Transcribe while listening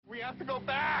have to go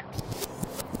back.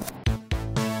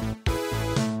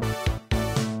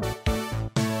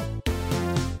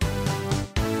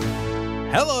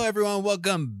 Hello, everyone.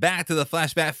 Welcome back to the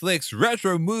Flashback Flicks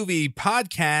Retro Movie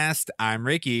Podcast. I'm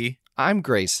Ricky. I'm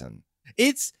Grayson.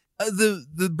 It's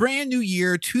the brand new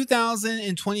year,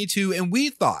 2022, and we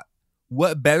thought,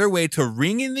 what better way to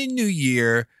ring in the new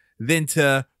year than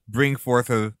to bring forth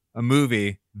a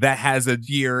movie that has a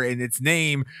year in its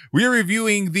name. We're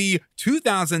reviewing the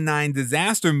 2009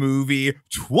 disaster movie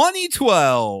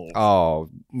 2012. Oh,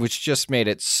 which just made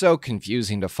it so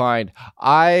confusing to find.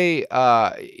 I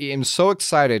am so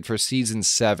excited for season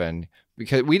 7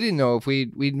 because we didn't know if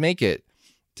we'd make it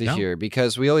to here,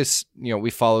 because we always, we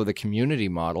follow the Community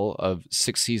model of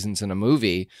 6 seasons in a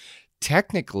movie.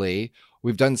 Technically,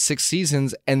 we've done 6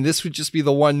 seasons, and this would just be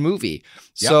the one movie.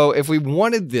 Yep. So if we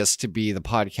wanted this to be the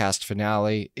podcast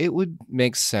finale, it would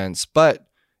make sense. But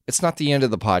it's not the end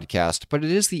of the podcast, but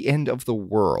it is the end of the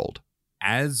world.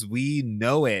 As we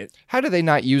know it. How do they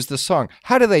not use the song?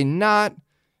 How do they not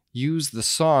use the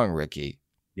song, Ricky?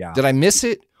 Yeah. Did I miss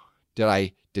it?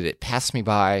 Did it pass me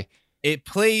by? It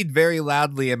played very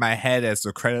loudly in my head as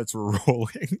the credits were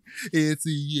rolling. It's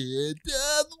the end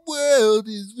of the world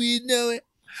as we know it.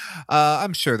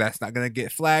 I'm sure that's not going to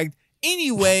get flagged.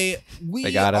 Anyway,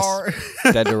 they got us.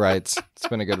 Dead to rights. It's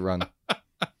been a good run.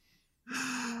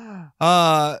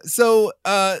 So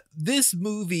this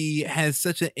movie has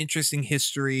such an interesting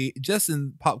history just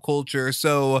in pop culture.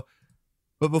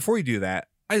 But before we do that,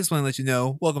 I just want to let you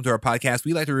know, welcome to our podcast.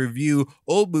 We like to review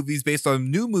old movies based on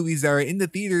new movies that are in the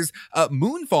theaters.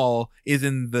 Moonfall is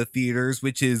in the theaters,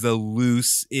 which is a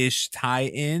loose-ish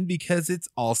tie-in because it's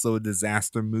also a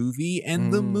disaster movie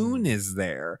and the moon is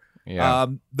there. Yeah.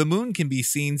 The moon can be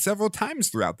seen several times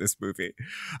throughout this movie.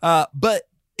 But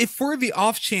if for the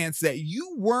off chance that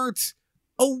you weren't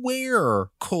aware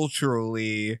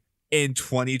culturally in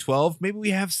 2012, maybe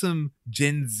we have some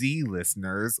Gen Z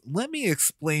listeners. Let me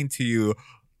explain to you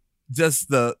just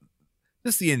the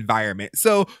environment.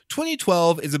 So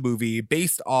 2012 is a movie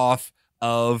based off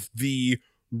of the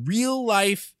real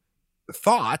life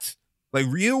thought, like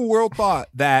real world thought,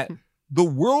 that the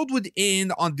world would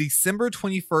end on December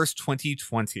 21st,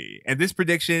 2020. And this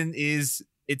prediction is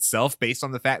itself based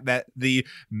on the fact that the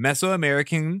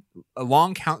Mesoamerican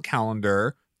long count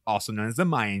calendar, also known as the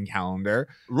Mayan calendar,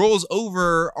 rolls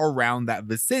over around that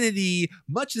vicinity,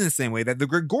 much in the same way that the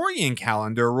Gregorian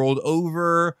calendar rolled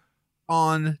over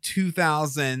on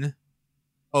 2001,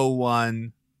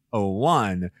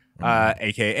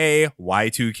 aka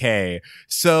Y2K.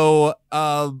 So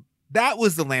that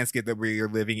was the landscape that we are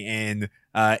living in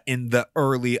the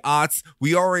early aughts.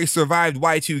 We already survived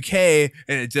Y2K,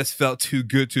 and it just felt too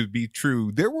good to be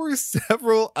true. There were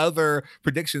several other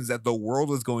predictions that the world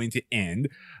was going to end.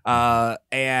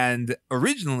 And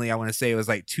originally, I want to say it was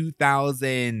like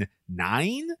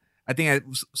 2009. I think at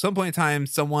some point in time,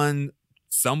 someone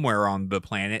somewhere on the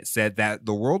planet said that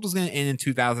the world was going to end in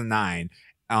 2009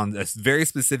 on a very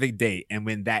specific date. And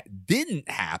when that didn't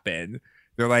happen,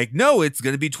 they're like, no, it's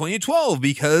going to be 2012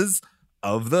 because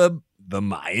of the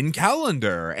Mayan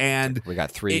calendar. And we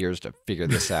got 3 years to figure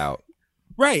this out.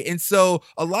 Right. And so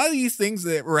a lot of these things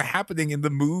that were happening in the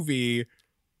movie,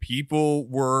 people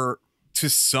were to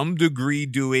some degree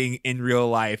doing in real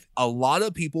life. A lot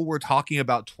of people were talking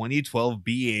about 2012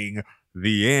 being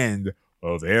the end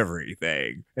of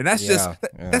everything. And that's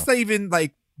that's not even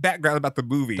like background about the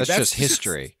movie. That's just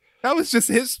history. That was just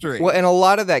history. Well, and a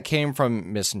lot of that came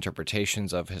from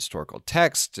misinterpretations of historical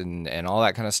text and all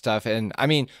that kind of stuff. And I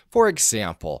mean, for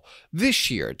example, this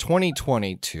year,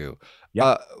 2022,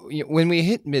 when we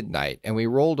hit midnight and we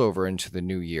rolled over into the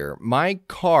new year, my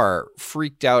car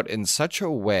freaked out in such a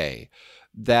way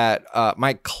that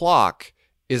my clock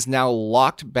is now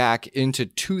locked back into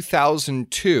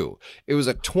 2002. It was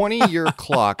a 20-year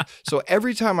clock. So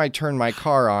every time I turn my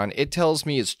car on, it tells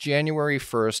me it's January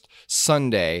 1st,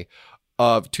 Sunday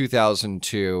of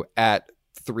 2002 at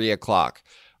 3 o'clock.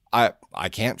 I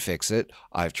can't fix it.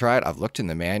 I've tried. I've looked in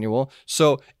the manual.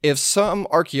 So if some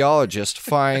archaeologist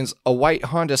finds a white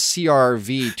Honda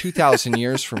CR-V 2,000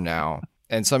 years from now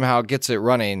and somehow gets it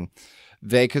running,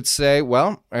 they could say,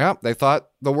 well, yeah, they thought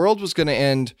the world was going to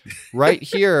end right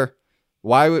here.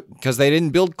 Why? Because they didn't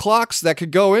build clocks that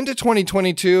could go into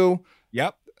 2022.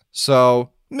 Yep. So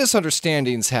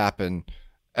misunderstandings happen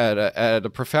at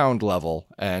a profound level,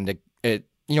 and it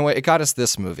got us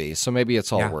this movie. So maybe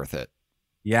it's all worth it.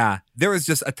 Yeah, there was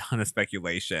just a ton of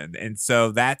speculation. And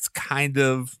so that's kind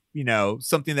of,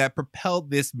 something that propelled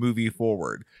this movie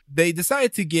forward. They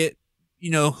decided to get,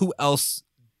 who else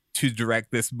to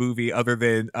direct this movie other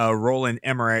than Roland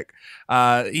Emmerich.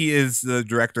 He is the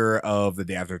director of The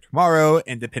Day After Tomorrow,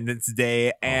 Independence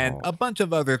Day, and a bunch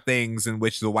of other things in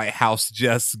which the White House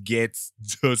just gets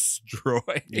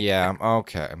destroyed. Yeah.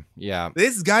 Okay. Yeah.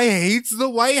 This guy hates the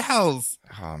White House.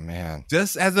 Oh man.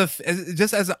 Just as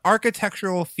an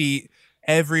architectural feat,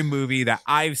 every movie that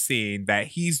I've seen that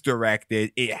he's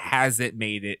directed, it hasn't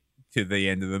made it to the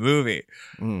end of the movie.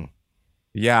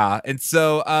 Yeah. And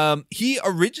so he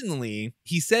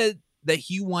said that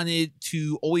he wanted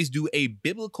to always do a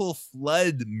biblical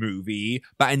flood movie,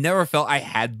 but I never felt I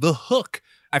had the hook.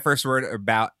 I first heard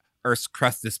about Earth's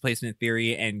crust displacement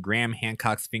theory and Graham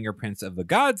Hancock's Fingerprints of the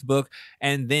Gods book,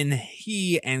 and then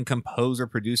he and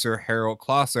composer-producer Harold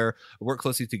Closer worked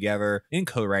closely together in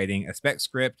co-writing a spec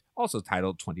script, also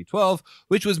titled 2012,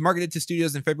 which was marketed to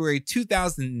studios in February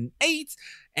 2008,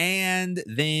 and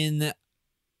then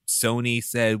Sony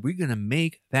said, we're going to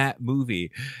make that movie.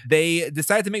 They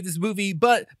decided to make this movie,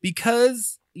 but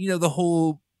because, the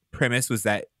whole premise was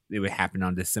that it would happen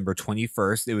on December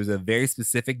 21st, it was a very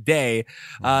specific day,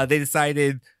 they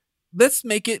decided, let's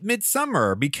make it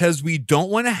midsummer because we don't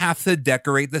want to have to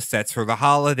decorate the sets for the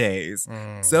holidays.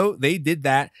 So they did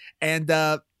that. And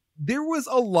there was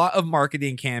a lot of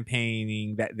marketing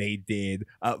campaigning that they did,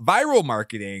 viral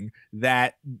marketing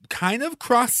that kind of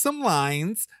crossed some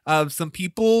lines. Some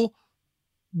people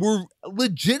were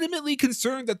legitimately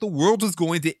concerned that the world was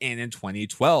going to end in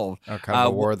 2012. Kind of a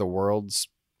War of the Worlds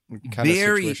kind of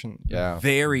situation. Yeah.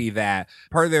 Very that.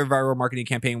 Part of their viral marketing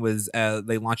campaign was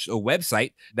they launched a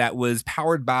website that was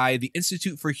powered by the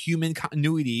Institute for Human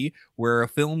Continuity, where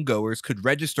film goers could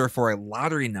register for a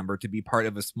lottery number to be part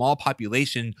of a small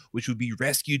population which would be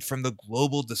rescued from the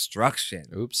global destruction.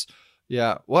 Oops.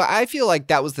 Yeah. Well, I feel like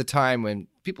that was the time when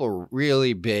people were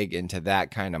really big into that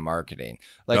kind of marketing.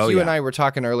 Like and I were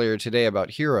talking earlier today about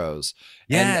Heroes.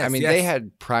 Yes, and they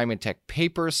had Primatech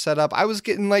paper set up. I was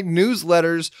getting like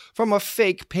newsletters from a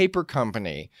fake paper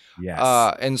company. Yes.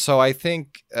 And so I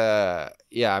think,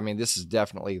 this is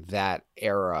definitely that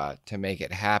era to make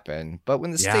it happen. But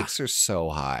when the stakes are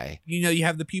so high. You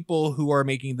have the people who are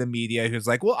making the media who's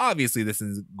like, well, obviously this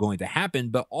is going to happen,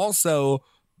 but also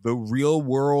the real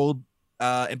world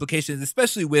implications,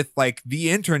 especially with like the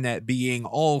internet being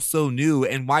all so new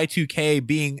and Y2K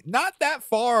being not that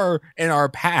far in our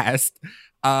past,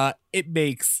 it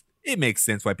makes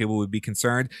sense why people would be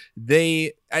concerned.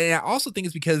 I also think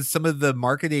it's because some of the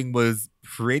marketing was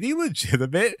pretty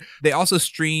legitimate. They also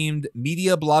streamed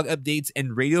media blog updates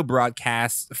and radio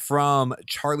broadcasts from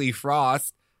Charlie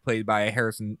Frost, played by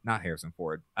not Harrison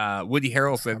Ford, Woody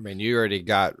Harrelson. I mean, you already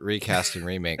got recast and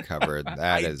remake covered.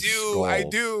 That is gold. I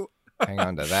do. Hang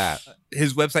on to that.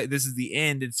 His website, This Is the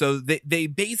End. And so they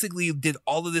basically did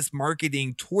all of this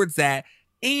marketing towards that.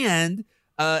 And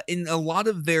in a lot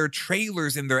of their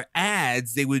trailers and their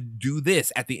ads, they would do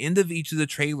this. At the end of each of the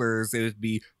trailers, it would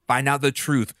be, find out the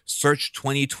truth, search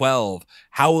 2012.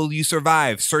 How will you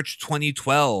survive? Search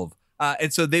 2012.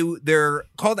 And so their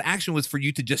call to action was for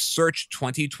you to just search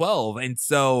 2012. And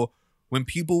so when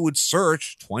people would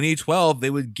search 2012, they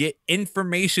would get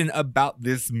information about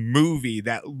this movie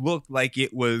that looked like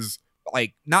it was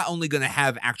like not only going to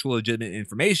have actual legitimate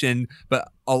information, but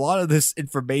a lot of this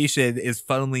information is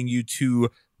funneling you to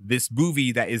this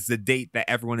movie that is the date that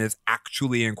everyone is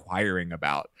actually inquiring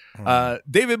about.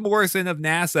 David Morrison of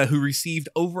NASA, who received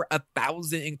over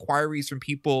 1,000 inquiries from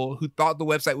people who thought the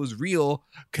website was real,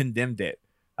 condemned it.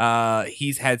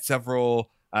 He's had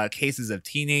several cases of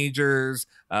teenagers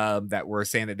that were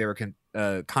saying that they were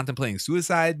contemplating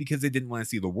suicide because they didn't want to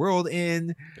see the world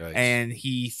end. Nice. And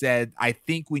he said, I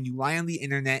think when you lie on the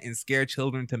internet and scare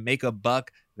children to make a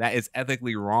buck, that is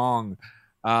ethically wrong.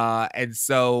 And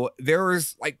so there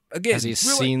was like, again, has he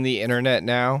seen the internet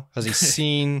now? Has he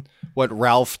seen what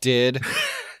Ralph did?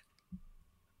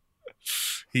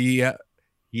 He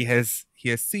has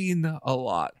seen a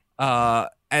lot.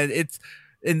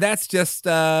 And that's just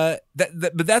but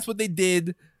that's what they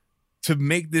did to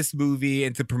make this movie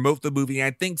and to promote the movie. And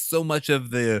I think so much of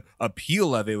the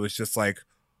appeal of it was just like,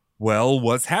 well,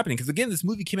 what's happening? Because again, this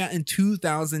movie came out in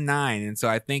 2009. And so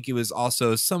I think it was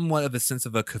also somewhat of a sense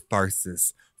of a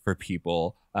catharsis for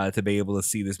people to be able to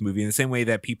see this movie in the same way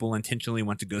that people intentionally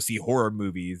want to go see horror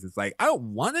movies. It's like, I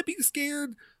don't want to be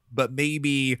scared, but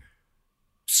maybe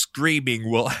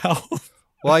screaming will help.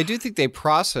 Well, I do think they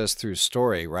process through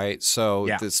story, right? So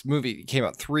This movie came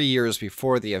out 3 years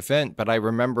before the event, but I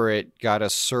remember it got a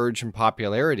surge in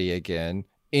popularity again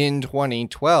in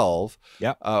 2012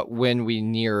 when we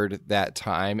neared that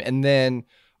time. And then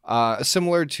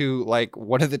similar to like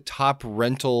one of the top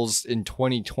rentals in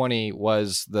 2020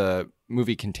 was the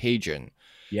movie Contagion.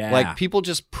 Yeah. Like people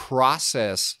just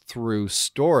process through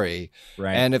story.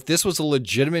 Right. And if this was a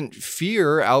legitimate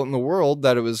fear out in the world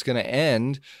that it was going to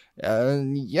end,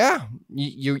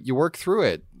 you work through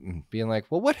it, being like,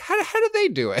 well, how did they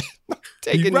do it?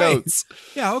 Taking notes.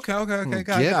 Yeah. Okay. Got Get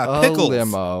it. a Pickles.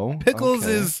 limo. Pickles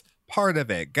Okay. is part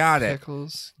of it. Got it.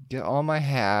 Pickles. Get all my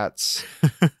hats.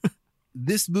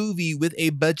 This movie, with a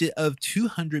budget of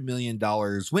 $200 million,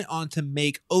 went on to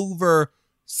make over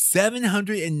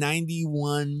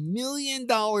 $791 million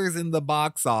in the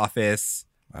box office.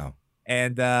 Wow.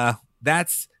 And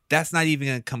that's not even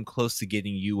going to come close to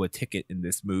getting you a ticket in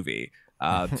this movie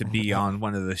to be on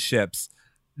one of the ships.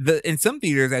 In some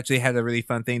theaters actually had a really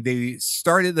fun thing. They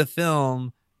started the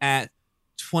film at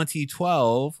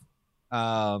 2012,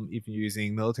 even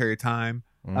using military time.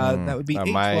 That would be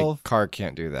 8:12. My car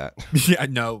can't do that. Yeah,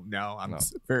 no, I'm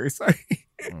very sorry.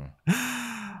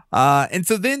 And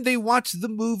so then they watched the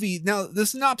movie. Now the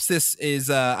synopsis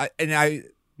is, I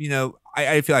feel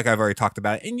like I've already talked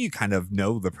about it, and you kind of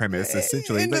know the premise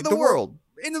essentially. Into the world.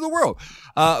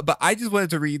 But I just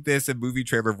wanted to read this in movie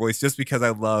trailer voice just because I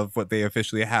love what they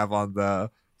officially have on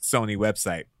the Sony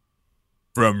website.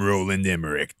 From Roland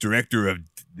Emmerich, director of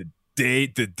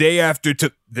the day after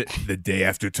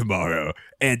tomorrow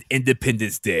and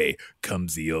Independence Day,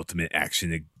 comes the ultimate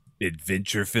action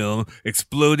adventure film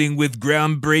exploding with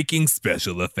groundbreaking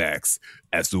special effects.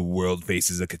 As the world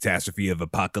faces a catastrophe of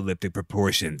apocalyptic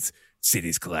proportions,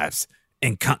 cities collapse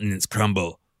and continents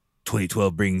crumble,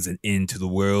 2012 brings an end to the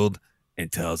world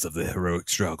and tells of the heroic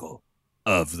struggle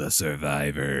of the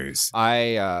survivors.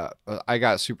 I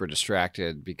got super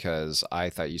distracted because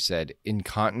I thought you said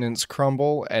incontinence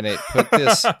crumble, and it put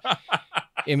this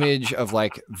image of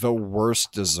like the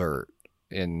worst dessert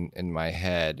in my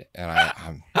head,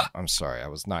 and I'm sorry, I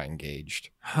was not engaged.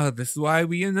 This is why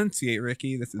we enunciate,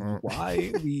 Ricky. This is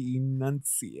why we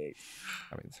enunciate.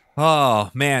 I mean, oh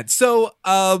man, so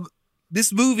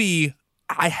this movie,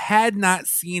 I had not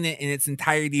seen it in its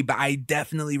entirety, but I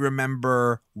definitely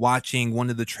remember watching one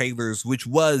of the trailers, which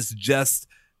was just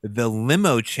the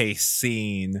limo chase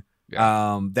scene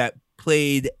that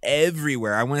played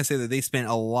everywhere. I want to say that they spent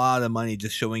a lot of money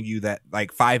just showing you that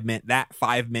like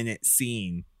 5-minute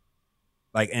scene.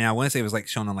 Like, and I want to say it was like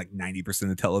shown on like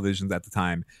 90% of televisions at the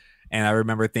time. And I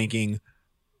remember thinking,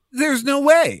 there's no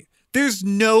way. And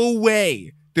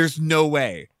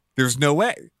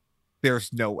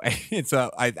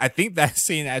so I think that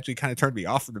scene actually kind of turned me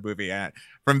off from the movie. And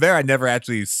from there, I never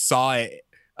actually saw it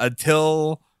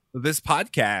until this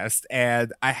podcast.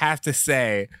 And I have to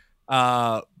say,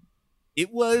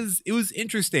 it was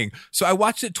interesting. So I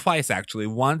watched it twice, actually.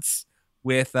 Once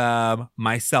with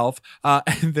myself,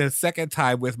 and the second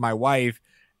time with my wife.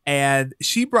 And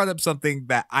she brought up something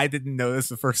that I didn't notice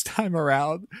the first time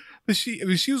around. But she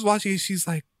was watching it, she's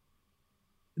like,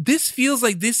 this feels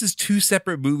like this is two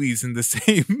separate movies in the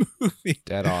same movie.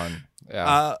 Dead on.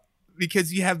 Yeah.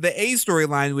 Because you have the A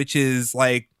storyline, which is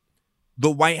like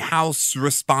the White House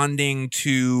responding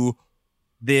to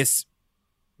this,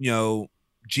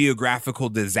 geographical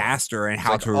disaster and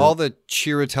how like to all the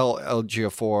Chiwetel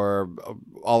Ejiofor,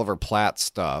 Oliver Platt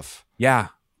stuff. Yeah.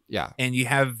 Yeah. And you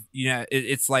have,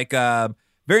 it's like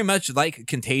very much like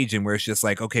Contagion, where it's just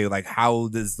like, okay, like how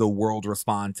does the world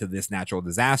respond to this natural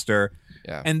disaster?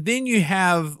 Yeah. And then you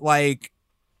have like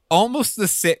almost the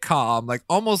sitcom, like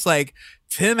almost like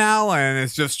Tim Allen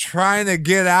is just trying to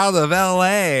get out of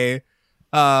LA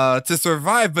to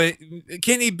survive, but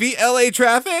can he beat LA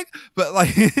traffic? But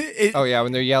like oh yeah,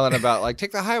 when they're yelling about like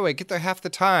take the highway, get there half the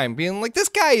time, being like, this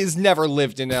guy has never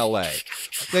lived in LA.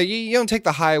 You don't take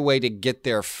the highway to get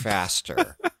there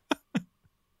faster.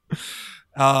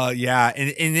 Yeah,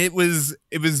 and it was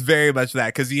very much that,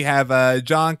 because you have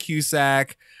John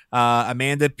Cusack,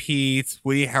 Amanda Peet,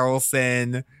 Woody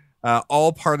Harrelson,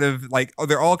 all part of like,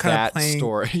 they're all kind of playing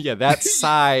story. Yeah, that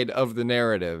side of the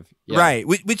narrative. Yeah. Right,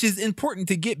 which is important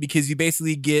to get, because you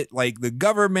basically get like the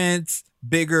government's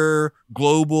bigger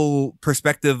global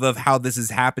perspective of how this is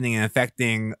happening and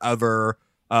affecting other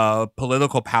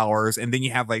political powers, and then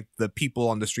you have like the people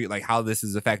on the street, like how this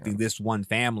is affecting this one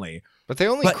family. But they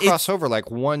only cross over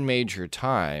like one major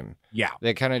time. Yeah,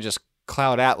 they kind of just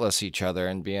Cloud Atlas each other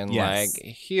and being like,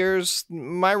 here's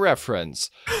my reference.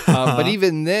 But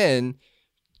even then,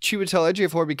 Chiwetel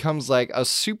Ejiofor becomes like a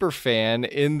super fan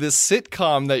in this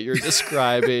sitcom that you're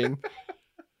describing.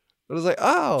 But I was like,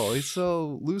 oh, he's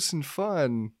so loose and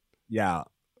fun. Yeah.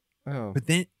 Oh. But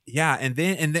then, yeah, and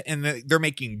they're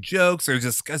making jokes. They're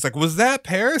just, it's like, was that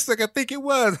Paris? Like, I think it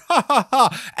was.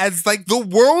 As like the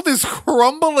world is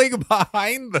crumbling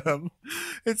behind them.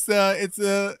 It's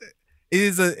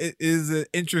it is an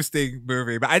interesting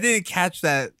movie, but I didn't catch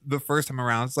that the first time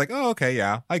around. It's like, oh, okay,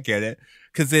 yeah, I get it,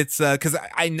 because it's because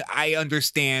I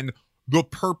understand the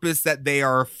purpose that they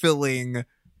are filling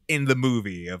in the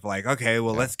movie of like, okay,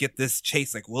 well, let's get this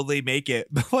chase. Like, will they make it?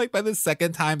 But like by the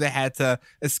second time they had to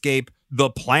escape the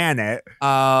planet,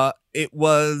 it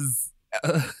was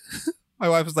my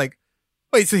wife was like,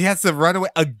 wait, so he has to run away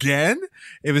again?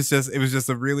 It was just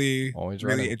a really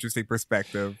interesting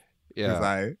perspective.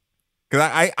 Yeah.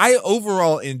 Because I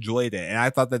overall enjoyed it, and I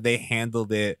thought that they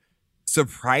handled it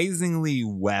surprisingly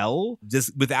well,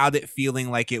 just without it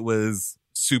feeling like it was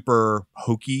super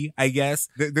hokey, I guess.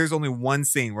 There's only one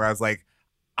scene where I was like,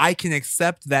 I can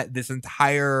accept that this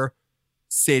entire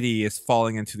city is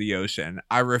falling into the ocean.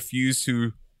 I refuse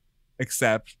to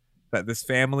accept that this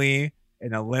family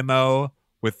in a limo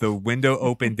with the window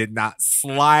open did not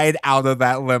slide out of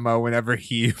that limo whenever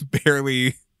he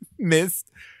barely missed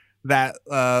that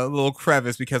little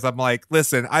crevice, because I'm like,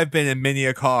 listen, I've been in many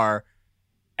a car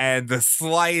and the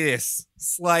slightest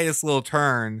little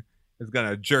turn is going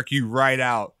to jerk you right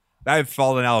out. I've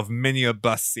fallen out of many a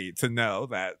bus seat to know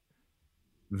that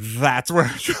that's where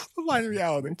I draw the line of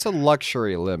reality. It's a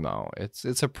luxury limo.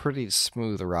 It's a pretty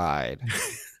smooth ride.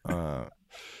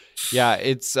 Yeah,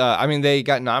 it's I mean, they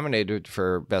got nominated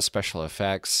for best special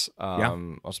effects,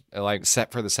 like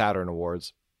set for the Saturn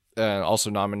Awards, and also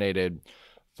nominated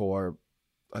for,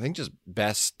 I think, just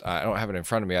best, I don't have it in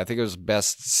front of me, I think it was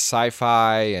best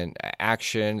sci-fi and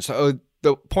action. So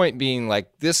the point being,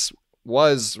 like, this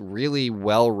was really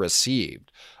well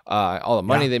received. All the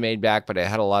money they made back, but it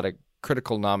had a lot of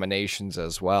critical nominations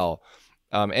as well.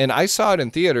 And I saw it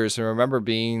in theaters and remember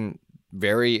being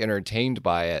very entertained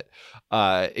by it.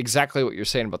 Exactly what you're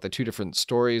saying about the two different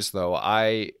stories, though.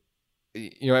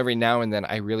 Every now and then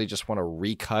I really just want to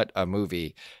recut a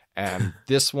movie. And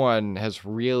this one has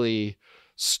really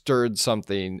stirred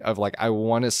something of like, I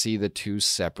want to see the two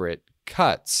separate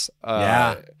cuts.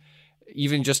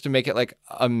 Even just to make it like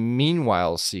a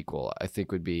Meanwhile sequel, I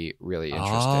think would be really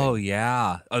interesting. Oh,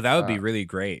 yeah. Oh, that would be really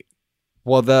great.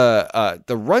 Well, the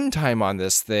runtime on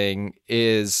this thing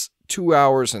is 2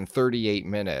 hours and 38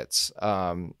 minutes.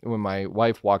 When my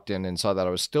wife walked in and saw that I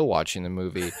was still watching the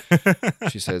movie,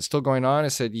 she said, "It's still going on?" I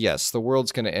said, "Yes, the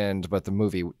world's going to end, but the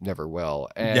movie never will."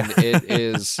 And it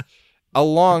is a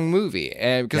long movie,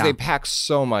 and because they pack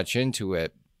so much into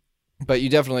it, but you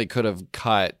definitely could have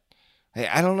cut.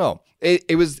 I don't know.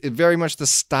 It was very much the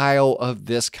style of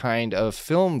this kind of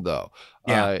film, though.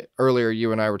 Earlier,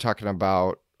 you and I were talking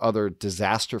about other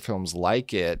disaster films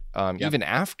like it, even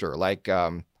after, like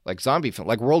zombie film,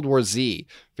 like World War Z,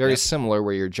 very similar,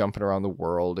 where you're jumping around the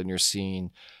world and you're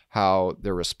seeing how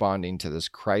they're responding to this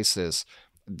crisis.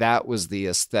 That was the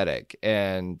aesthetic.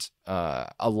 And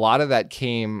a lot of that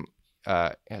came,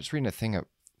 I was reading a thing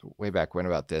way back when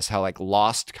about this, how like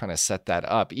Lost kind of set that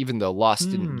up, even though Lost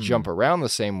didn't jump around the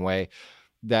same way.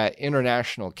 That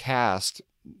international cast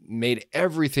made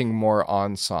everything more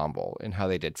ensemble in how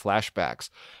they did flashbacks.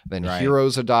 Then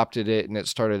Heroes adopted it, and it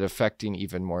started affecting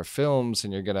even more films.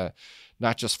 And you're going to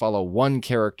not just follow one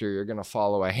character, you're going to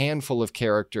follow a handful of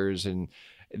characters. And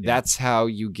that's how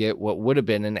you get what would have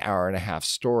been an hour and a half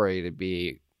story to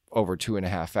be over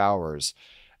 2.5 hours.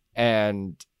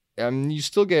 And you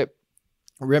still get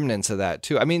remnants of that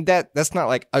too. I mean, that's not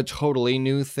like a totally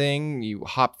new thing. You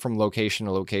hop from location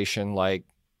to location, like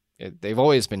they've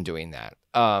always been doing that.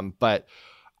 But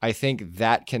I think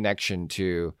that connection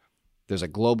to there's a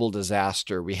global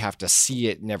disaster, we have to see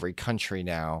it in every country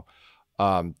now.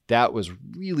 That was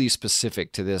really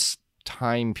specific to this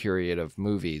time period of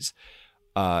movies.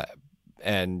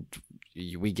 And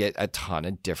we get a ton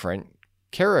of different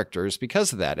characters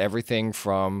because of that. Everything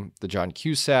from the John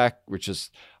Cusack, which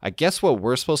is, I guess, what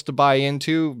we're supposed to buy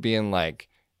into, being like,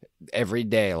 every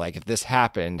day, like, if this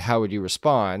happened, how would you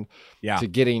respond? To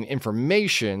getting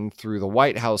information through the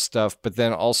White House stuff, but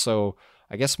then also,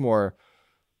 I guess, more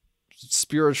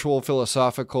spiritual,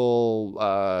 philosophical,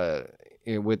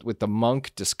 with the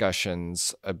monk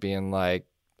discussions of being like,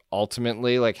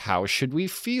 ultimately, like, how should we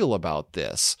feel about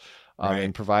this?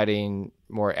 And providing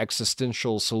more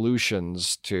existential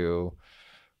solutions to,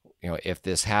 if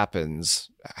this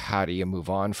happens, how do you move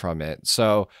on from it?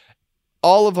 So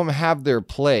all of them have their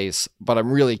place, but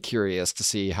I'm really curious to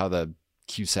see how the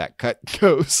Cusack cut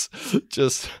goes.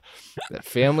 Just that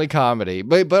family comedy,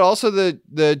 but also the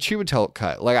Chiwetel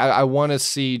cut. Like, I want to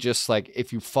see, just like,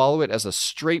 if you follow it as a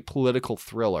straight political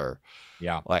thriller,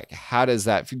 like, how does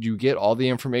that? Do you get all the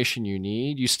information you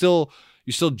need? You still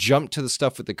jump to the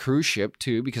stuff with the cruise ship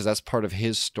too, because that's part of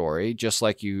his story. Just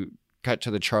like you cut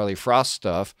to the Charlie Frost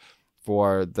stuff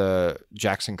for the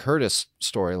Jackson Curtis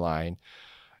storyline.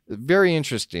 Very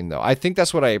interesting, though. I think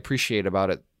that's what I appreciate about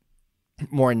it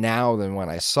more now than when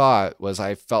I saw it, was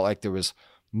I felt like there was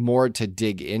more to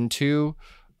dig into.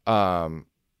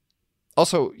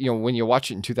 Also, when you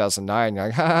watch it in 2009, you're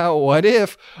like, what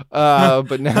if?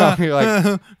 But now you're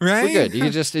like, right? We're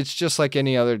good. It's just like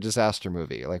any other disaster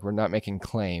movie. Like, we're not making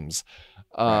claims.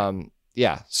 Right.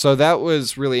 Yeah. So that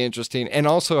was really interesting. And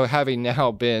also having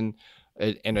now been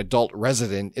an adult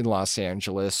resident in Los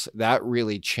Angeles, that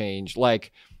really changed.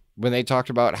 Like when they talked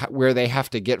about where they have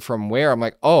to get from where, I'm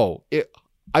like,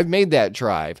 I've made that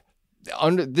drive.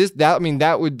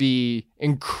 That would be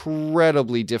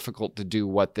incredibly difficult to do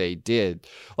what they did.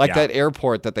 Like that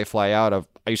airport that they fly out of,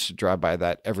 I used to drive by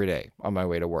that every day on my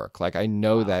way to work. Like I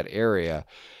know that area.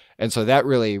 And so that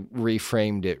really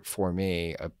reframed it for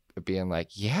me, of being like,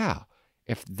 yeah,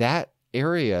 if that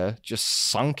area just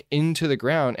sunk into the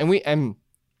ground, and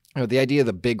the idea of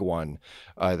the big one,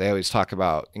 they always talk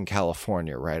about in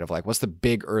California, right? Of like, what's the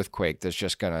big earthquake that's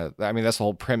just that's the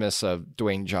whole premise of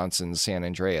Dwayne Johnson's San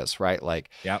Andreas, right? Like,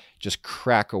 just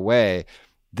crack away.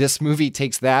 This movie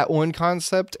takes that one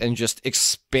concept and just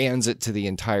expands it to the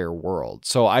entire world.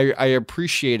 So I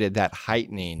appreciated that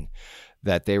heightening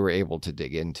that they were able to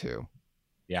dig into.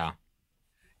 Yeah.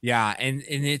 Yeah. And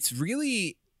it's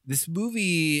really, this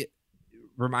movie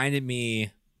reminded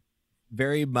me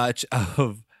very much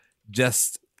of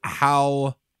just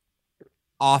how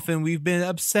often we've been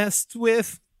obsessed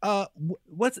with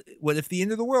what if the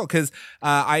end of the world, because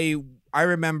I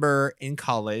remember in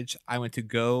college I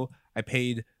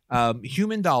paid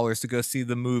human dollars to go see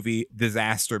the movie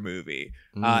Disaster Movie.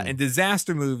 And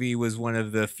Disaster Movie was one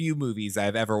of the few movies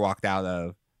I've ever walked out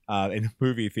of in a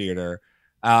movie theater,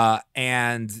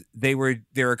 and they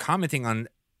were commenting on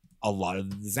a lot of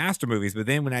the disaster movies. But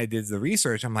then when I did the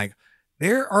research, I'm like,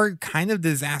 there are kind of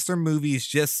disaster movies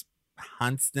just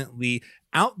constantly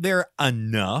out there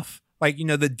enough. Like,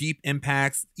 the Deep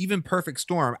Impacts, even Perfect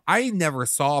Storm. I never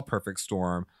saw Perfect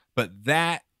Storm, but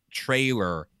that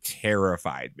trailer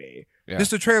terrified me. Yeah.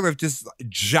 Just a trailer of just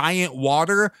giant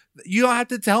water. You don't have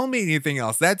to tell me anything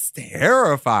else. That's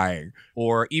terrifying.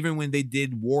 Or even when they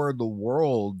did War of the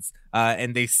Worlds,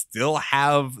 and they still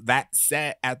have that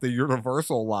set at the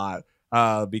Universal lot,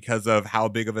 because of how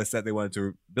big of a set they wanted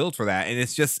to build for that. And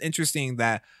it's just interesting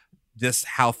that just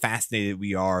how fascinated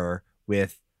we are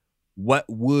with what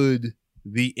would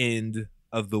the end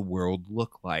of the world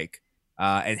look like,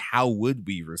 and how would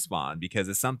we respond, because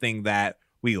it's something that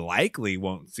we likely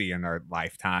won't see in our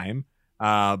lifetime,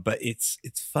 but it's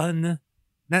fun.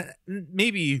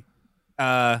 Maybe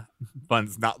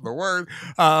fun's not the word,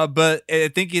 but I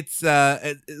think it's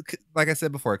like I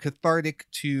said before, cathartic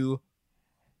to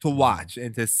watch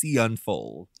and to see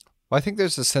unfold. Well, I think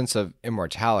there's a sense of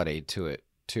immortality to it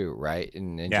too, right?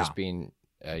 And just being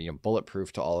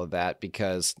bulletproof to all of that,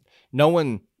 because no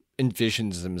one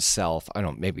envisions himself, I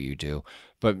don't, maybe you do,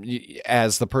 but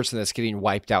as the person that's getting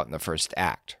wiped out in the first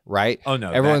act, right? Oh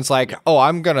no, everyone's like, oh,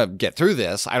 I'm gonna get through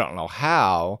this, I don't know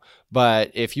how, but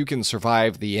if you can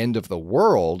survive the end of the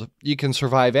world, you can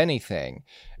survive anything.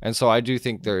 And so I do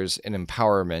think there's an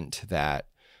empowerment to that,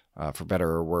 for better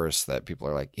or worse, that people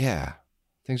are like, yeah,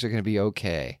 things are gonna be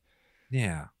okay.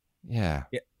 Yeah.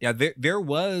 There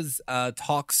was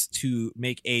talks to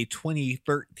make a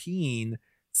 2013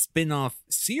 spin-off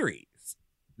series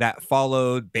that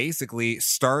followed, basically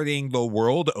starting the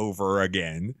world over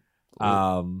again,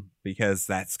 because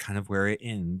that's kind of where it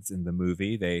ends in the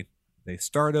movie. They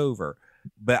start over,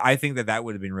 but I think that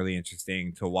would have been really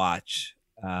interesting to watch,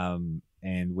 and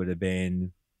would have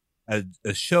been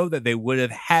a show that they would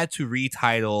have had to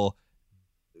retitle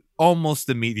almost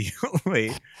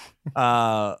immediately.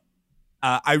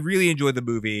 I really enjoyed the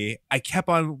movie. I kept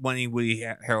on wanting Woody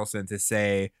Harrelson to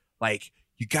say, like,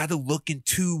 you got to look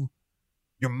into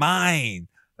your mind,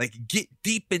 like get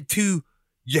deep into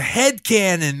your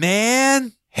headcanon,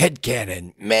 man.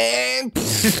 Headcanon, man.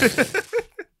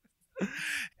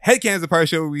 Headcanon is a part of the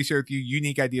show where we share with you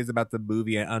unique ideas about the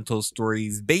movie and untold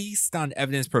stories based on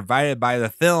evidence provided by the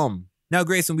film. Now,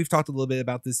 Grayson, we've talked a little bit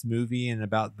about this movie and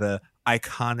about the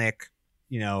iconic,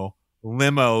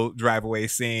 limo drive-away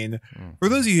scene. For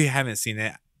those of you who haven't seen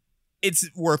it, it's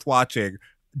worth watching.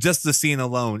 Just the scene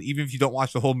alone, even if you don't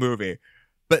watch the whole movie.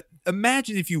 But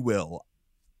imagine, if you will,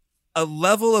 a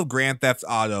level of Grand Theft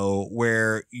Auto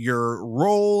where your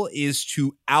role is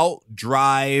to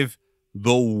outdrive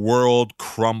the world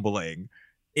crumbling.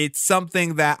 It's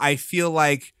something that I feel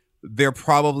like they're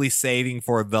probably saving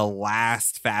for the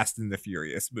last Fast and the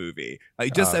Furious movie.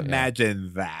 Like, just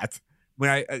imagine that.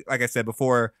 When like I said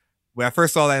before, when I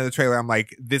first saw that in the trailer, I'm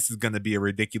like, this is going to be a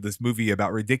ridiculous movie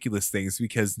about ridiculous things,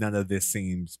 because none of this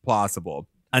seems plausible.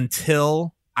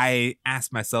 Until I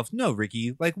asked myself, no,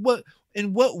 Ricky, like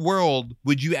in what world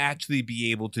would you actually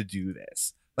be able to do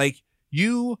this? Like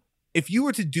if you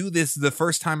were to do this the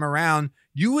first time around,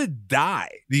 you would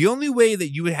die. The only way that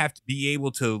you would have to be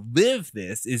able to live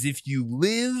this is if you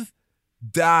live,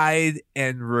 died,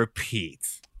 and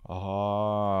repeat.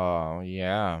 Oh,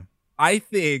 yeah. I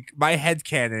think my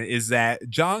headcanon is that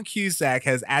John Cusack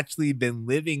has actually been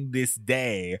living this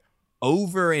day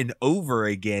over and over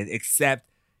again, except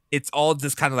it's all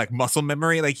just kind of like muscle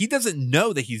memory. Like he doesn't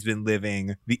know that he's been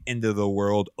living the end of the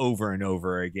world over and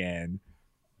over again,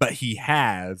 but he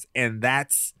has. And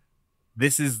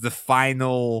this is the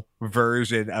final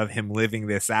version of him living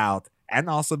this out and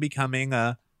also becoming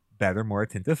a better, more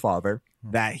attentive father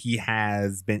that he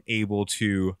has been able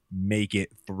to make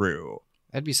it through.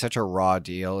 That'd be such a raw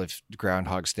deal if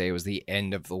Groundhog's Day was the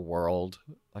end of the world.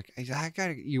 Like,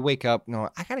 you wake up, no,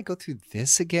 I gotta go through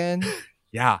this again.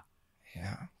 Yeah.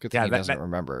 Yeah. Good thing he doesn't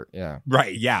remember. Yeah.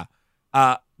 Right. Yeah.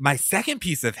 My second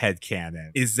piece of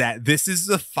headcanon is that this is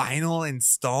the final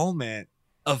installment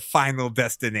of Final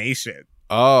Destination.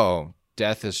 Oh,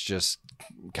 death is just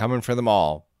coming for them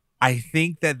all. I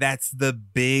think that that's the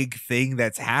big thing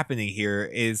that's happening here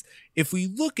is if we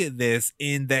look at this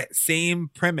in that same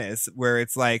premise where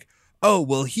it's like, oh,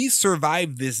 well, he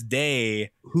survived this day,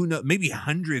 who knows, maybe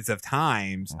hundreds of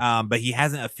times, but he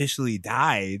hasn't officially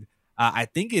died. I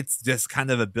think it's just kind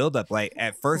of a buildup. Like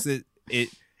at first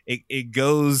it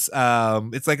goes,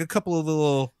 it's like a couple of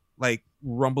little like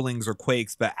rumblings or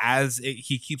quakes, but as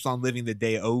he keeps on living the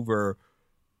day over,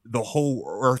 the whole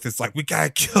earth is like, we gotta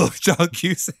kill John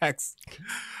Cusack.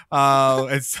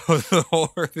 And so the whole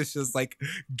earth is just like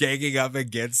ganging up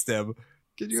against him.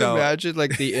 Can you imagine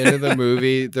like the end of the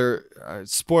movie? They're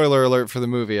spoiler alert for the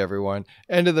movie, everyone.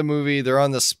 End of the movie, they're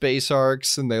on the space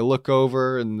arcs and they look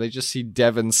over and they just see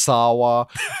Devon Sawa,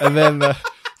 and then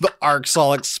the arcs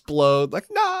all explode. Like,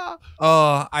 nah.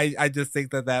 Oh, I just think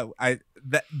that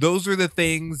those are the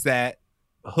things that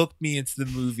hooked me into the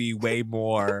movie way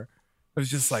more. I was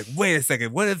just like, wait a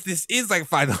second, what if this is like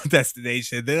Final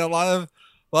Destination? Then a lot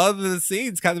of the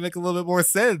scenes kind of make a little bit more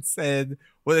sense. And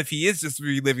what if he is just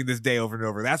reliving this day over and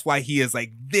over? That's why he is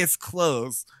like this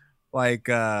close. Like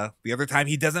the other time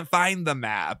he doesn't find the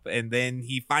map, and then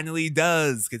he finally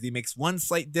does because he makes one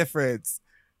slight difference.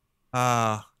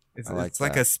 It's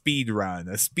like a speed run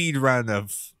of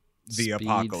the Speed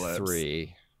apocalypse.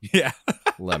 3. Yeah.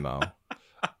 Limo.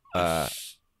 Oh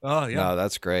yeah. No,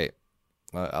 that's great.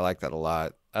 I like that a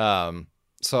lot.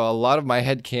 So a lot of my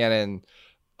headcanon,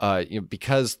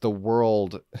 because the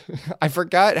world, I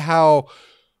forgot how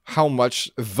much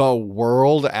the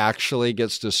world actually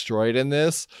gets destroyed in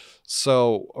this.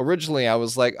 So originally I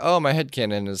was like, oh, my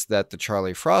headcanon is that the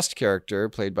Charlie Frost character,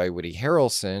 played by Woody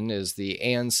Harrelson, is the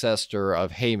ancestor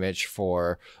of Haymitch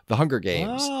for the Hunger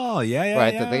Games. Oh, yeah.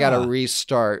 Right, yeah. that they got to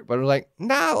restart. But I'm like,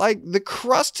 nah, like the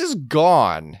crust is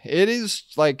gone. It is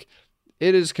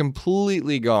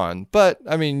completely gone. But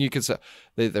I mean, you could say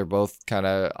they're both kind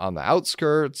of on the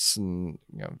outskirts and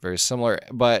very similar.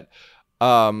 But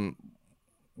one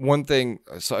thing,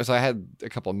 so I had a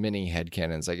couple mini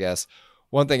headcanons, I guess.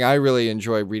 One thing I really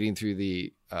enjoyed reading through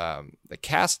the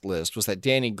cast list was that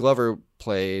Danny Glover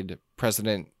played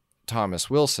President Thomas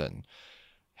Wilson.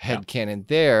 Headcanon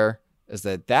there is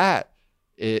that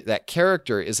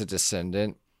character is a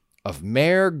descendant of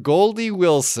Mayor Goldie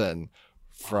Wilson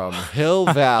from Hill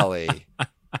Valley.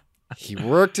 He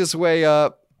worked his way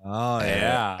up. Oh,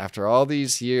 yeah. After all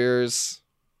these years.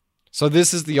 So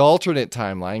this is the alternate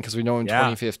timeline, because we know in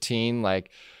 2015,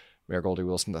 like Mayor Goldie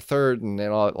Wilson III and it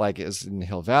all like is in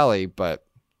Hill Valley, but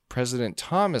President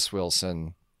Thomas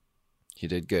Wilson, he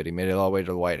did good. He made it all the way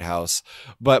to the White House.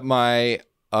 But my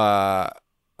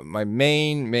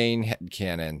main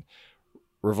headcanon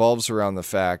revolves around the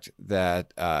fact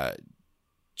that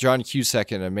John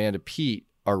Cusack and Amanda Peet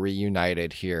are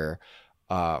reunited here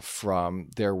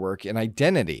from their work in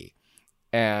Identity.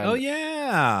 And oh,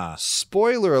 yeah.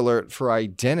 Spoiler alert for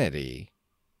Identity.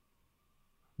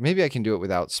 Maybe I can do it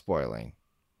without spoiling.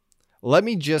 Let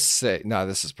me just say, no,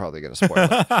 this is probably going to spoil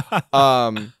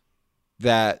it.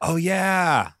 That oh,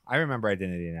 yeah. I remember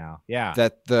Identity now. Yeah.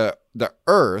 That the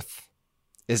Earth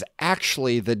is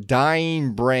actually the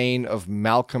dying brain of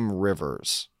Malcolm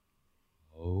Rivers.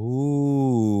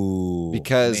 Oh,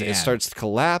 because it starts to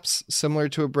collapse similar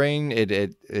to a brain.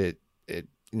 It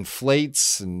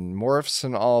inflates and morphs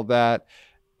and all that.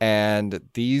 And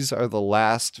these are the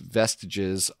last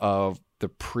vestiges of the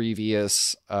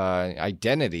previous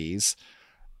identities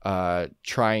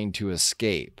trying to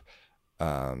escape.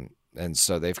 And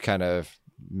so they've kind of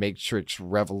Matrix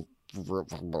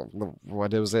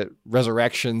what is it?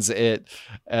 Resurrections it,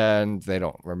 and they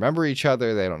don't remember each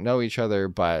other. They don't know each other,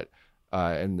 but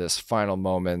in this final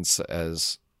moments,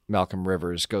 as Malcolm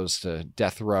Rivers goes to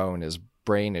death row and his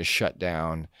brain is shut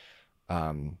down,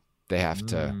 they have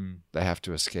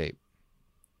to escape.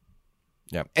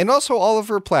 Yeah, and also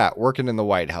Oliver Platt working in the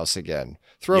White House again.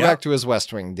 Throwback to his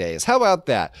West Wing days. How about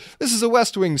that? This is a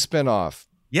West Wing spinoff.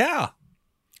 Yeah.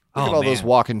 Look at all those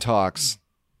walk and talks.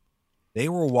 They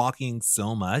were walking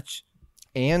so much.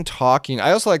 And talking.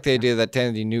 I also like the idea that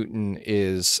Tandy Newton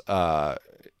is a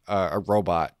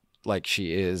robot like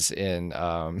she is in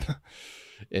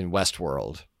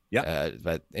Westworld. Yeah.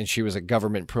 And she was a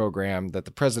government program that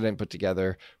the president put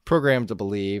together, programmed to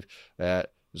believe that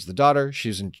it was the daughter.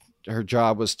 Her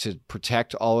job was to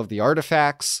protect all of the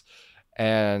artifacts,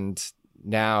 and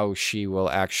now she will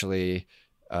actually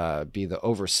be the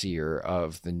overseer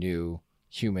of the new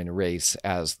human race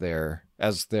as their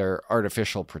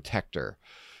artificial protector,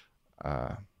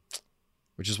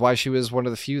 which is why she was one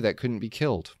of the few that could not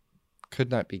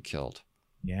be killed.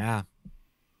 Yeah.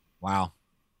 Wow.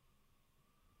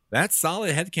 That's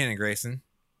solid headcanon, Grayson.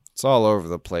 It's all over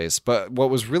the place. But what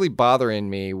was really bothering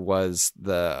me was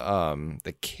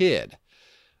the kid.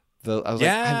 I was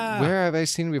like, where have I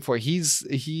seen him before? He's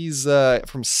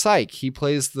from Psych. He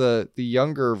plays the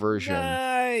younger version.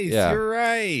 Nice. Yeah. You're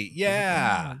right.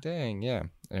 Yeah. Oh, dang. Yeah.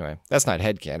 Anyway, that's not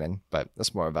headcanon, but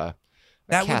that's more of a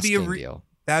that would be casting deal.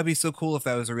 That would be so cool if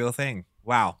that was a real thing.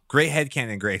 Wow. Great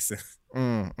headcanon, Grayson.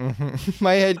 Mm-hmm.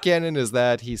 My headcanon is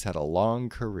that he's had a long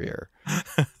career.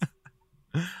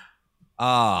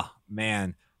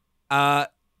 Man.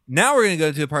 Now we're going to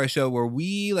go to a part of the show where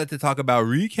we like to talk about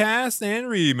recast and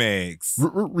remakes.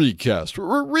 Remakes.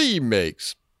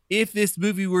 If this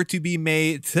movie were to be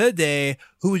made today,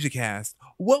 who would you cast?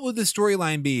 What would the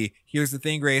storyline be? Here's the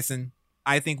thing, Grayson.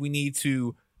 I think we need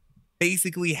to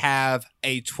basically have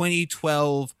a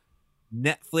 2012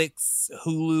 Netflix,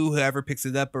 Hulu, whoever picks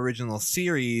it up, original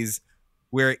series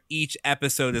where each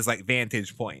episode is like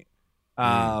Vantage Point.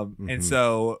 And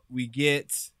so we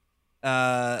get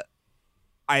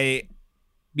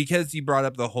because you brought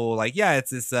up the whole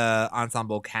it's this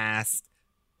ensemble cast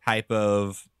type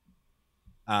of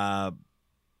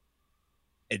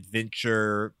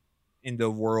adventure in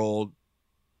the world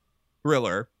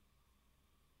thriller,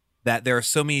 that there are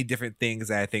so many different things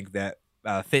that I think that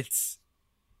fits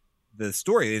the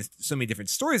story. There's so many different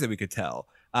stories that we could tell.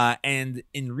 And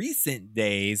in recent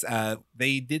days,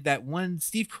 they did that one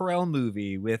Steve Carell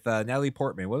movie with Natalie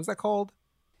Portman. What was that called?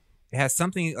 It has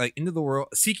something like Into the World,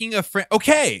 Seeking a Friend.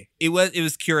 Okay, it was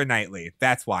Keira Knightley.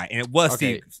 That's why, and it was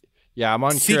Steve. Yeah, I'm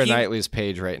on Keira Knightley's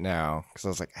page right now because I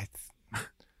was like,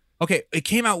 okay, it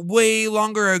came out way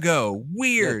longer ago.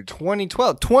 Weird. Yeah,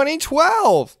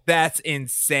 2012. That's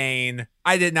insane.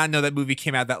 I did not know that movie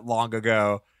came out that long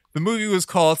ago. The movie was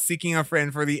called Seeking a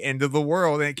Friend for the End of the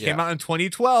World, and it came out in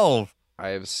 2012. I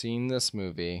have seen this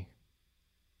movie.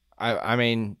 I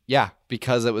mean, yeah,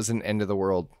 because it was an End of the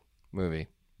World movie.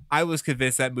 I was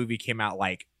convinced that movie came out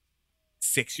like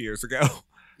 6 years ago.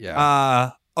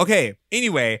 Yeah. Okay.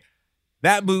 Anyway,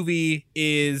 that movie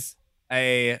is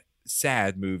a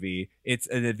sad movie. It's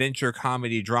an adventure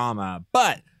comedy drama,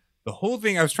 but the whole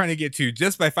thing I was trying to get to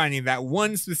just by finding that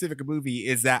one specific movie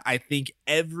is that I think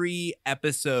every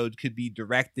episode could be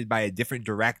directed by a different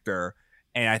director.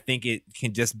 And I think it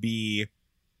can just be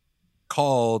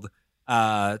called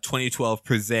 2012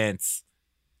 Presents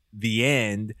The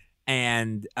End.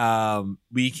 And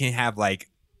we can have like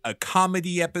a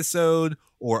comedy episode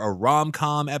or a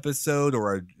rom-com episode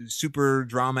or a super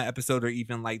drama episode or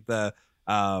even like the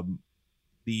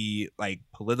like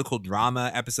political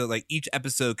drama episode. Like each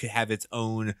episode could have its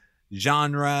own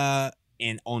genre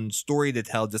and own story to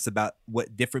tell just about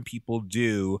what different people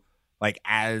do like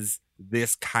as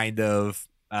this kind of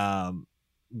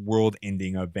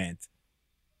world-ending event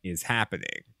is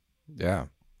happening. Yeah.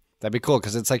 That'd be cool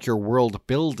because it's like your world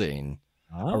building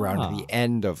around the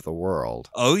end of the world.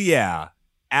 Oh, yeah.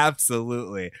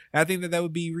 Absolutely. I think that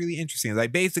would be really interesting.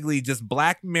 Like basically just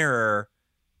Black Mirror,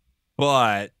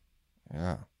 but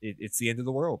it's the end of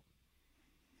the world.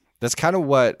 That's kind of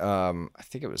what I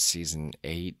think it was season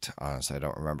 8. Honestly, I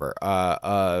don't remember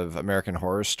of American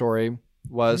Horror Story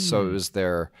was. So it was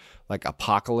their like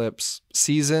apocalypse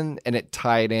season, and it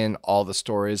tied in all the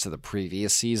stories of the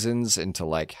previous seasons into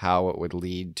like how it would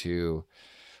lead to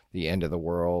the end of the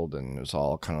world, and it was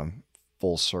all kind of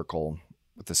full circle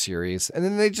with the series. And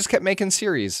then they just kept making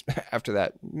series after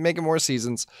that, making more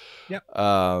seasons. Yep.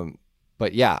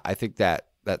 But yeah, I think that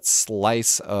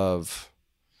slice of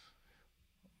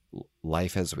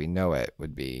life as we know it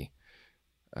would be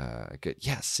good.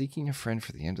 Yeah, Seeking a Friend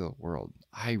for the End of the World.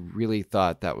 I really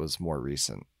thought that was more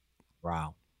recent.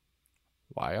 Wow.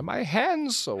 Why are my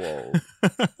hands so old?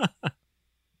 I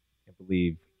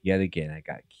believe yet again I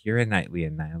got Keira Knightley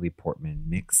and Natalie Portman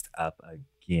mixed up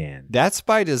again. That's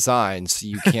by design, so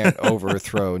you can't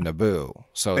overthrow Naboo.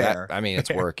 So Fair.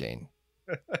 it's working.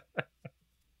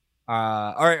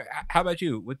 All right. How about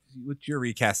you? What's your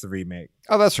recast of remake?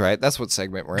 Oh, that's right. That's what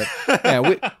segment we're in.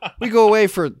 Yeah, we go away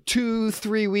for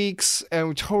 2-3 weeks and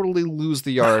we totally lose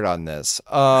the yard on this.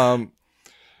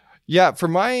 Yeah, for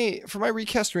my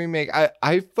recast remake,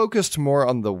 I focused more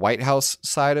on the White House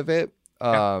side of it,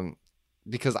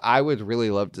 because I would really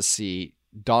love to see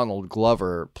Donald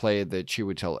Glover play the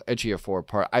Chiwetel Ejiofor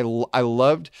part. I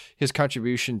loved his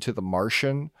contribution to The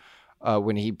Martian.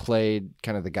 When he played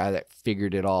kind of the guy that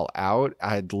figured it all out.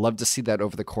 I'd love to see that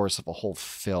over the course of a whole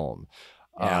film,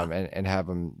 and have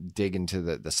him dig into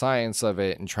the science of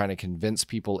it and trying to convince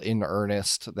people in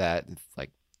earnest that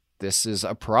like this is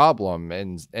a problem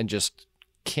and just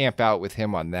camp out with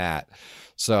him on that.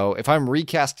 So if I'm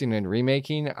recasting and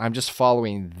remaking, I'm just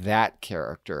following that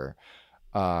character,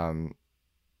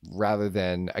 rather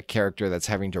than a character that's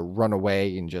having to run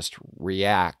away and just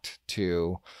react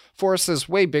to forces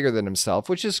way bigger than himself,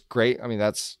 which is great. I mean,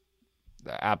 that's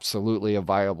absolutely a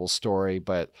viable story,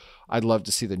 but I'd love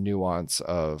to see the nuance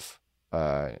of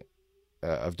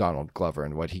Donald Glover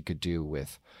and what he could do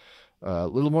with a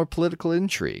little more political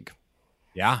intrigue.